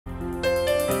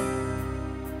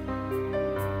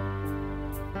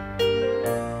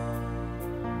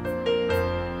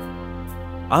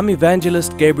I'm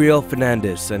Evangelist Gabriel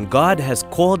Fernandes, and God has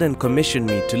called and commissioned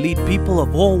me to lead people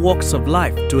of all walks of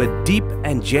life to a deep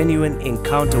and genuine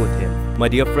encounter with Him. My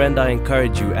dear friend, I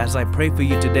encourage you as I pray for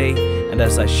you today and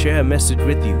as I share a message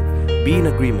with you, be in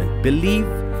agreement, believe,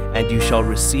 and you shall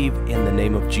receive in the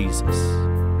name of Jesus.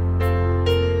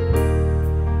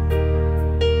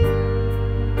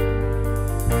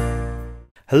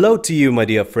 Hello to you, my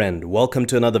dear friend. Welcome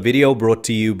to another video brought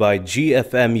to you by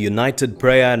GFM United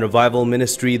Prayer and Revival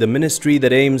Ministry, the ministry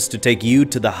that aims to take you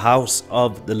to the house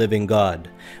of the living God.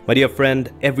 My dear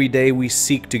friend, every day we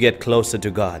seek to get closer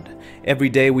to God. Every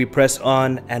day we press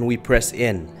on and we press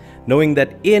in, knowing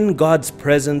that in God's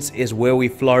presence is where we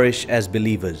flourish as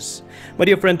believers. My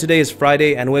dear friend, today is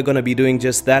Friday and we're going to be doing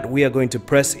just that. We are going to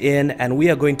press in and we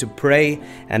are going to pray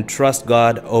and trust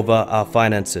God over our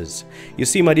finances. You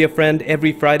see, my dear friend,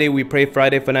 every Friday we pray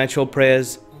Friday financial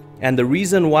prayers, and the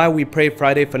reason why we pray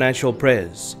Friday financial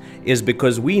prayers is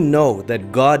because we know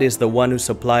that God is the one who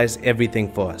supplies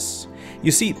everything for us.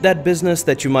 You see, that business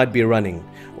that you might be running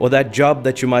or that job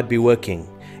that you might be working,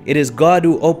 it is God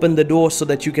who opened the door so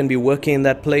that you can be working in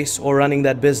that place or running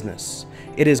that business.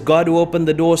 It is God who opened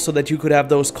the door so that you could have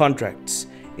those contracts.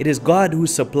 It is God who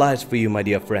supplies for you, my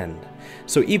dear friend.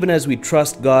 So even as we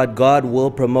trust God, God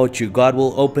will promote you. God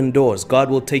will open doors. God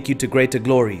will take you to greater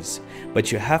glories.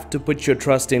 But you have to put your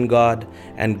trust in God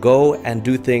and go and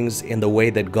do things in the way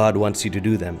that God wants you to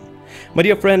do them. My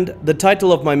dear friend, the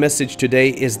title of my message today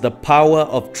is The Power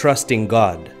of Trusting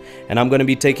God. And I'm going to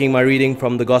be taking my reading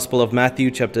from the Gospel of Matthew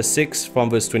chapter 6 from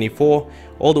verse 24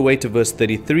 all the way to verse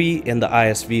 33 in the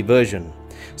ISV version.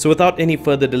 So without any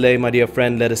further delay, my dear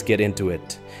friend, let us get into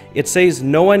it. It says,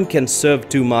 "No one can serve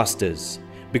two masters,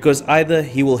 because either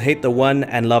he will hate the one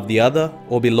and love the other,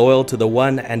 or be loyal to the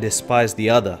one and despise the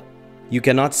other. You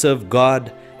cannot serve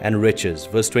God and riches."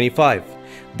 Verse 25.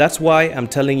 That's why I'm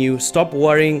telling you, stop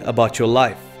worrying about your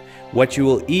life, what you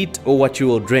will eat or what you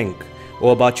will drink,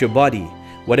 or about your body,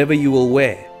 whatever you will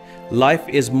wear. Life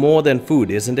is more than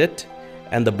food, isn't it?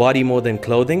 And the body more than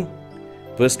clothing?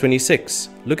 Verse 26.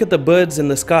 Look at the birds in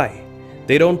the sky.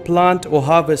 They don't plant or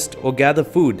harvest or gather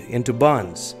food into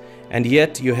barns, and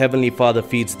yet your heavenly Father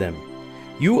feeds them.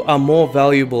 You are more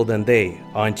valuable than they,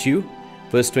 aren't you?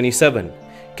 Verse 27.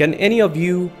 Can any of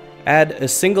you add a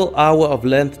single hour of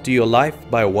length to your life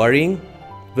by worrying?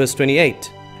 Verse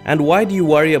 28. And why do you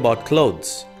worry about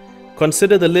clothes?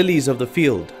 Consider the lilies of the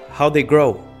field, how they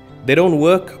grow. They don't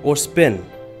work or spin.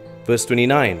 Verse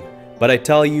 29. But I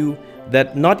tell you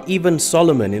that not even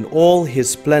Solomon in all his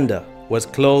splendor was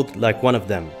clothed like one of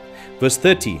them. Verse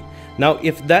 30. Now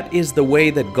if that is the way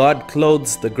that God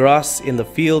clothes the grass in the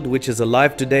field, which is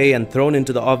alive today and thrown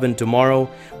into the oven tomorrow,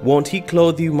 won't He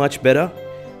clothe you much better,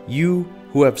 you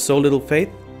who have so little faith?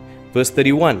 Verse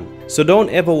 31. So don't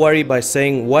ever worry by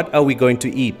saying, what are we going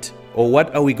to eat? Or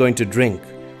what are we going to drink?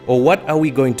 Or what are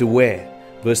we going to wear?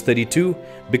 Verse 32.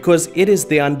 Because it is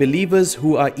the unbelievers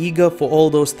who are eager for all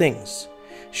those things.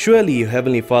 Surely your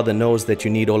heavenly Father knows that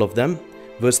you need all of them.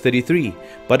 Verse 33.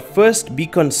 But first be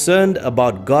concerned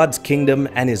about God's kingdom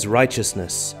and His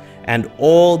righteousness, and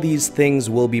all these things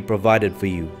will be provided for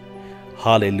you.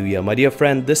 Hallelujah. My dear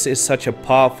friend, this is such a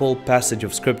powerful passage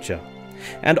of scripture.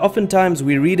 And oftentimes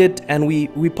we read it and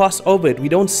we pass over it. We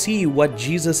don't see what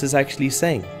Jesus is actually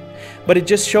saying. But it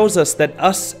just shows us that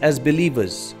us as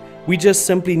believers, we just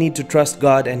simply need to trust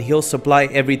God and He'll supply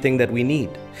everything that we need.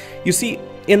 You see,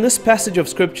 in this passage of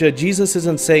scripture, Jesus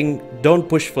isn't saying don't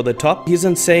push for the top. He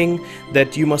isn't saying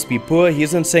that you must be poor. He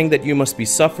isn't saying that you must be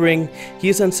suffering. He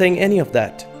isn't saying any of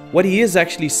that. What He is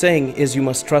actually saying is you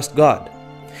must trust God.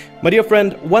 My dear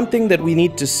friend, one thing that we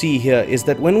need to see here is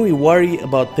that when we worry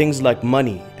about things like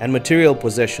money and material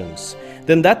possessions,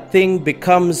 then that thing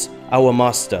becomes our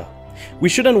master. We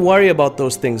shouldn't worry about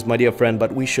those things, my dear friend,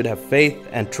 but we should have faith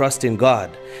and trust in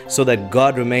God so that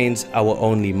God remains our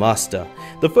only master.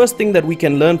 The first thing that we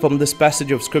can learn from this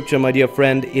passage of scripture, my dear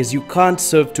friend, is you can't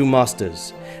serve two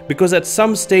masters, because at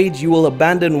some stage you will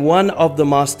abandon one of the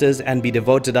masters and be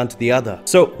devoted unto the other.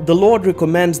 So the Lord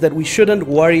recommends that we shouldn't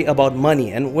worry about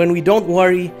money, and when we don't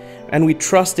worry and we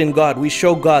trust in God, we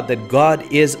show God that God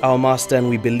is our master and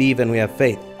we believe and we have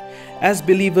faith. As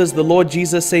believers, the Lord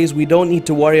Jesus says we don't need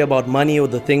to worry about money or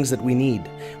the things that we need.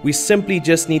 We simply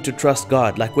just need to trust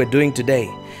God like we're doing today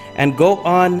and go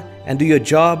on and do your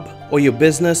job or your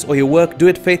business or your work. Do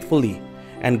it faithfully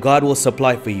and God will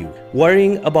supply for you.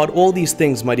 Worrying about all these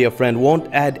things, my dear friend,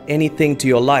 won't add anything to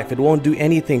your life. It won't do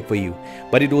anything for you,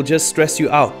 but it will just stress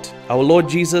you out. Our Lord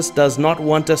Jesus does not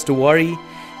want us to worry.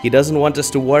 He doesn't want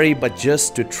us to worry, but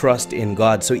just to trust in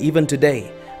God. So even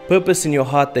today, purpose in your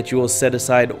heart that you will set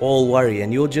aside all worry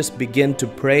and you'll just begin to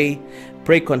pray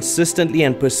Pray consistently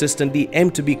and persistently.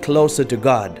 Aim to be closer to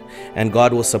God, and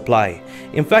God will supply.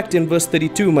 In fact, in verse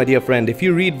 32, my dear friend, if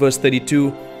you read verse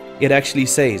 32, it actually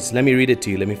says, let me read it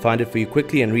to you. Let me find it for you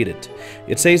quickly and read it.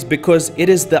 It says, because it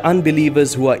is the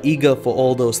unbelievers who are eager for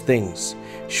all those things.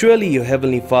 Surely your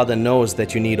heavenly Father knows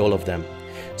that you need all of them.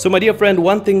 So my dear friend,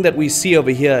 one thing that we see over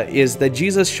here is that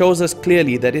Jesus shows us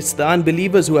clearly that it's the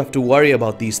unbelievers who have to worry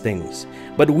about these things.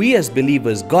 But we as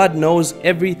believers, God knows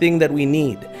everything that we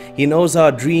need. He knows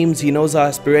our dreams. He knows our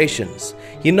aspirations.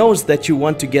 He knows that you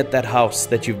want to get that house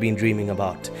that you've been dreaming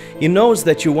about. He knows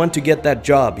that you want to get that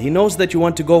job. He knows that you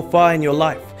want to go far in your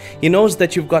life. He knows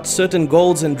that you've got certain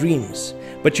goals and dreams.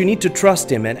 But you need to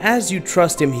trust Him, and as you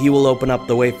trust Him, He will open up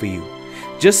the way for you.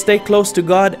 Just stay close to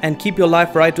God and keep your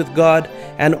life right with God,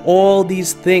 and all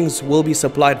these things will be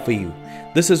supplied for you.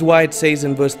 This is why it says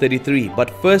in verse 33,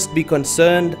 but first be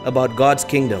concerned about God's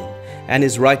kingdom and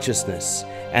His righteousness,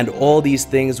 and all these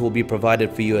things will be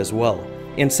provided for you as well.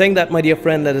 In saying that, my dear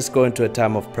friend, let us go into a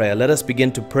time of prayer. Let us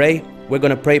begin to pray. We're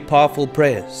going to pray powerful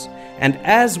prayers. And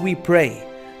as we pray,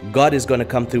 God is going to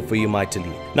come through for you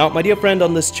mightily. Now, my dear friend,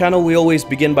 on this channel, we always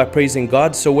begin by praising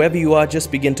God. So wherever you are, just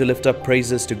begin to lift up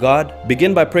praises to God.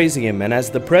 Begin by praising Him. And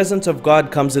as the presence of God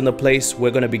comes in the place,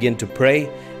 we're going to begin to pray.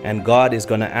 And God is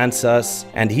going to answer us.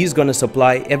 And He's going to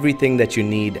supply everything that you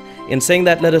need. In saying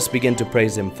that, let us begin to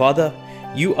praise Him. Father,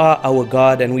 You are our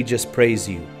God, and we just praise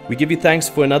You. We give You thanks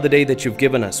for another day that You've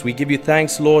given us. We give You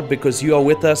thanks, Lord, because You are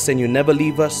with us and You never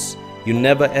leave us. You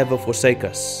never ever forsake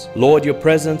us. Lord, Your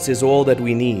presence is all that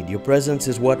we need. Your presence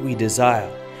is what we desire.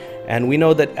 And we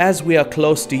know that as we are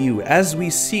close to You, as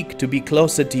we seek to be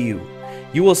closer to You,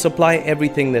 You will supply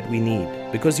everything that we need,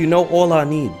 because You know all our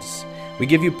needs. We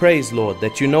give You praise, Lord,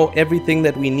 that You know everything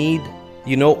that we need.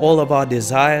 You know all of our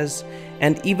desires.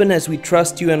 And even as we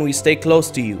trust You and we stay close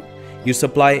to You, You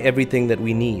supply everything that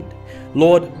we need.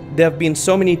 Lord, there have been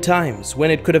so many times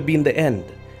when it could have been the end.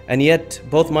 And yet,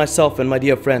 both myself and my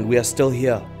dear friend, we are still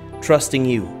here, trusting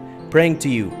You, praying to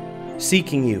You,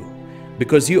 seeking You,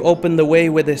 because You open the way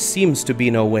where there seems to be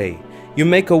no way. You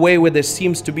make a way where there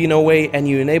seems to be no way, and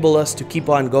You enable us to keep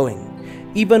on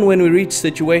going. Even when we reach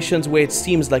situations where it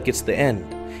seems like it's the end,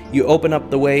 You open up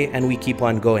the way and we keep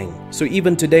on going. So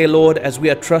even today, Lord, as we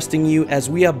are trusting You, as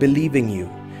we are believing You,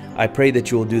 I pray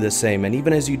that You will do the same. And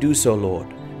even as You do so, Lord,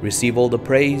 receive all the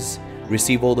praise,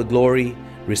 receive all the glory,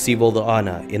 receive all the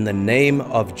honor, in the name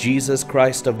of Jesus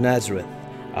Christ of Nazareth,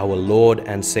 our Lord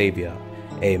and Savior.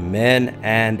 Amen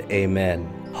and amen.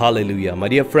 Hallelujah. My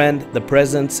dear friend, the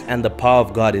presence and the power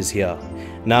of God is here.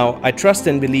 Now, I trust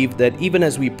and believe that even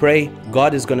as we pray,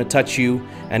 God is going to touch you,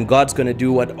 and God's going to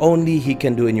do what only He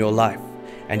can do in your life,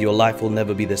 and your life will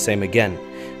never be the same again.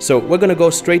 So we're going to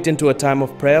go straight into a time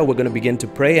of prayer. We're going to begin to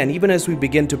pray. And even as we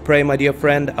begin to pray, my dear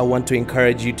friend, I want to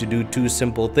encourage you to do two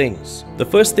simple things. The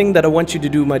first thing that I want you to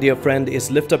do, my dear friend, is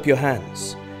lift up your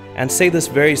hands and say this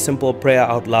very simple prayer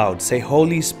out loud. Say,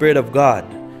 Holy Spirit of God,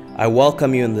 I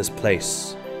welcome You in this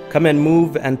place. Come and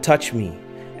move and touch me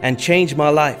and change my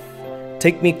life.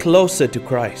 Take me closer to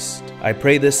Christ. I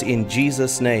pray this in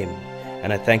Jesus' name,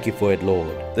 and I thank You for it,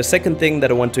 Lord. The second thing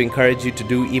that I want to encourage you to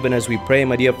do, even as we pray,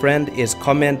 my dear friend, is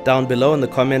comment down below in the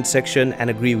comment section and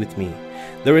agree with me.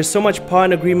 There is so much power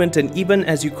in agreement, and even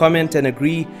as you comment and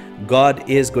agree, God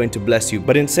is going to bless you.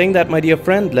 But in saying that, my dear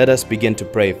friend, let us begin to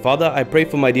pray. Father, I pray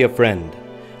for my dear friend.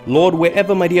 Lord,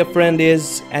 wherever my dear friend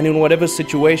is, and in whatever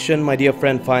situation my dear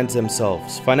friend finds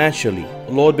themselves financially,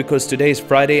 Lord, because today is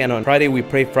Friday, and on Friday we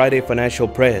pray Friday financial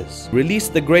prayers. Release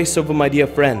the grace over my dear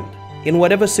friend in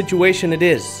whatever situation it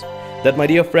is, that my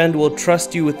dear friend will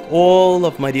trust You with all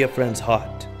of my dear friend's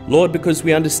heart. Lord, because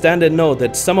we understand and know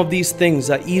that some of these things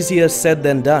are easier said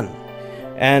than done.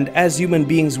 And as human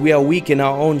beings, we are weak in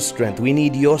our own strength. We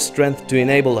need Your strength to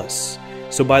enable us.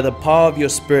 So by the power of Your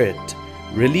Spirit,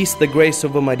 release the grace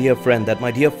over my dear friend, that my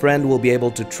dear friend will be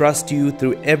able to trust You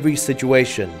through every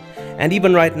situation. And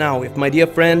even right now, if my dear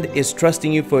friend is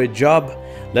trusting You for a job,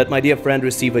 let my dear friend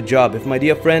receive a job. If my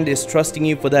dear friend is trusting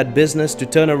You for that business to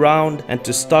turn around and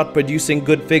to start producing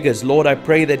good figures, Lord, I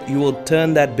pray that You will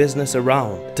turn that business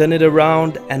around. Turn it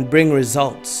around and bring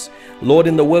results. Lord,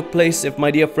 in the workplace, if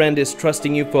my dear friend is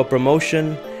trusting You for a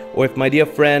promotion, or if my dear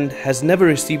friend has never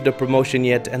received a promotion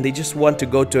yet and they just want to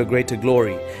go to a greater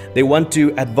glory, they want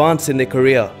to advance in their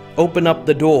career, open up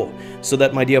the door so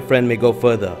that my dear friend may go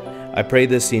further. I pray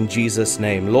this in Jesus'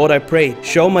 name. Lord, I pray,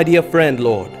 show my dear friend,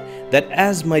 Lord, that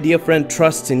as my dear friend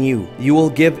trusts in You, You will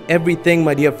give everything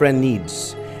my dear friend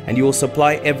needs, and You will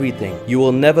supply everything. You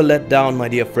will never let down my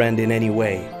dear friend in any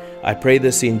way. I pray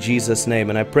this in Jesus' name,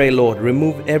 and I pray, Lord,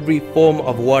 remove every form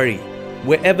of worry.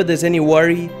 Wherever there's any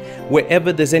worry,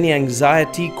 Wherever there's any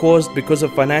anxiety caused because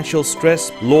of financial stress,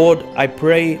 Lord, I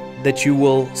pray that you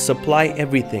will supply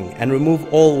everything and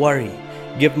remove all worry.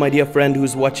 Give my dear friend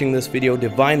who's watching this video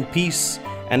divine peace,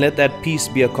 and let that peace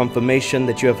be a confirmation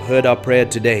that you have heard our prayer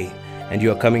today and you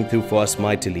are coming through for us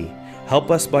mightily. Help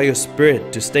us by your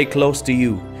Spirit to stay close to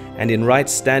you and in right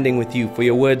standing with you, for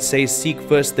your word says, seek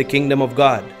first the kingdom of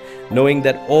God, knowing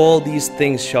that all these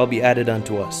things shall be added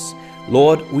unto us.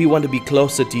 Lord, we want to be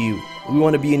closer to you. We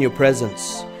want to be in your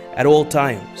presence at all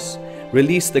times.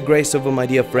 Release the grace over my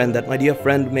dear friend, that my dear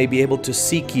friend may be able to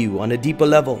seek you on a deeper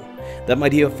level, that my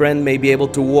dear friend may be able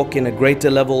to walk in a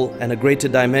greater level and a greater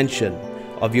dimension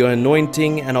of your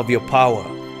anointing and of your power,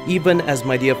 even as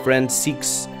my dear friend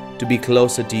seeks to be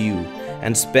closer to you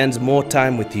and spends more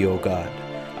time with you, O God.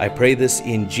 I pray this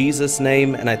in Jesus'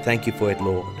 name, and I thank you for it,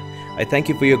 Lord. I thank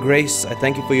you for your grace. I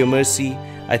thank you for your mercy.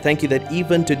 I thank you that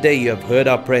even today you have heard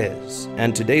our prayers,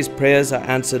 and today's prayers are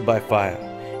answered by fire.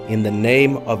 In the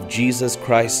name of Jesus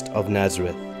Christ of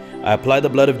Nazareth, I apply the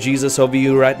blood of Jesus over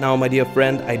you right now, my dear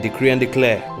friend. I decree and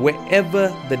declare,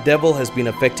 wherever the devil has been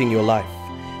affecting your life,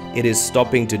 it is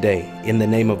stopping today in the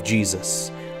name of Jesus.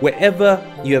 Wherever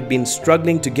you have been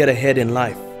struggling to get ahead in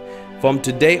life, from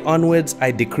today onwards,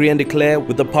 I decree and declare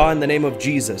with the power in the name of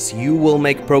Jesus, you will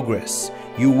make progress.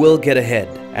 You will get ahead,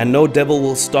 and no devil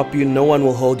will stop you. No one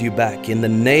will hold you back. In the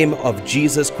name of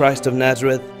Jesus Christ of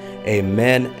Nazareth,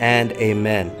 amen and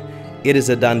amen. It is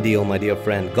a done deal, my dear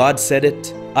friend. God said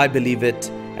it, I believe it,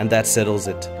 and that settles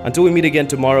it. Until we meet again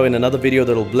tomorrow in another video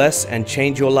that will bless and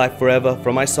change your life forever,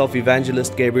 from myself,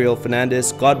 Evangelist Gabriel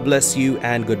Fernandes, God bless you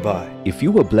and goodbye. If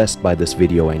you were blessed by this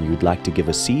video and you'd like to give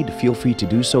a seed, feel free to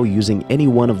do so using any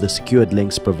one of the secured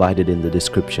links provided in the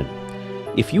description.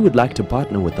 If you would like to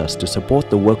partner with us to support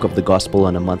the work of the gospel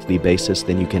on a monthly basis,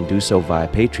 then you can do so via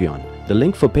Patreon. The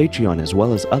link for Patreon as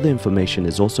well as other information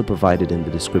is also provided in the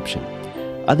description.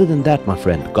 Other than that, my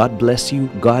friend, God bless you,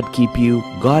 God keep you,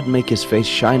 God make His face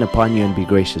shine upon you and be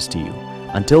gracious to you.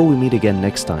 Until we meet again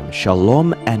next time,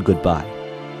 shalom and goodbye.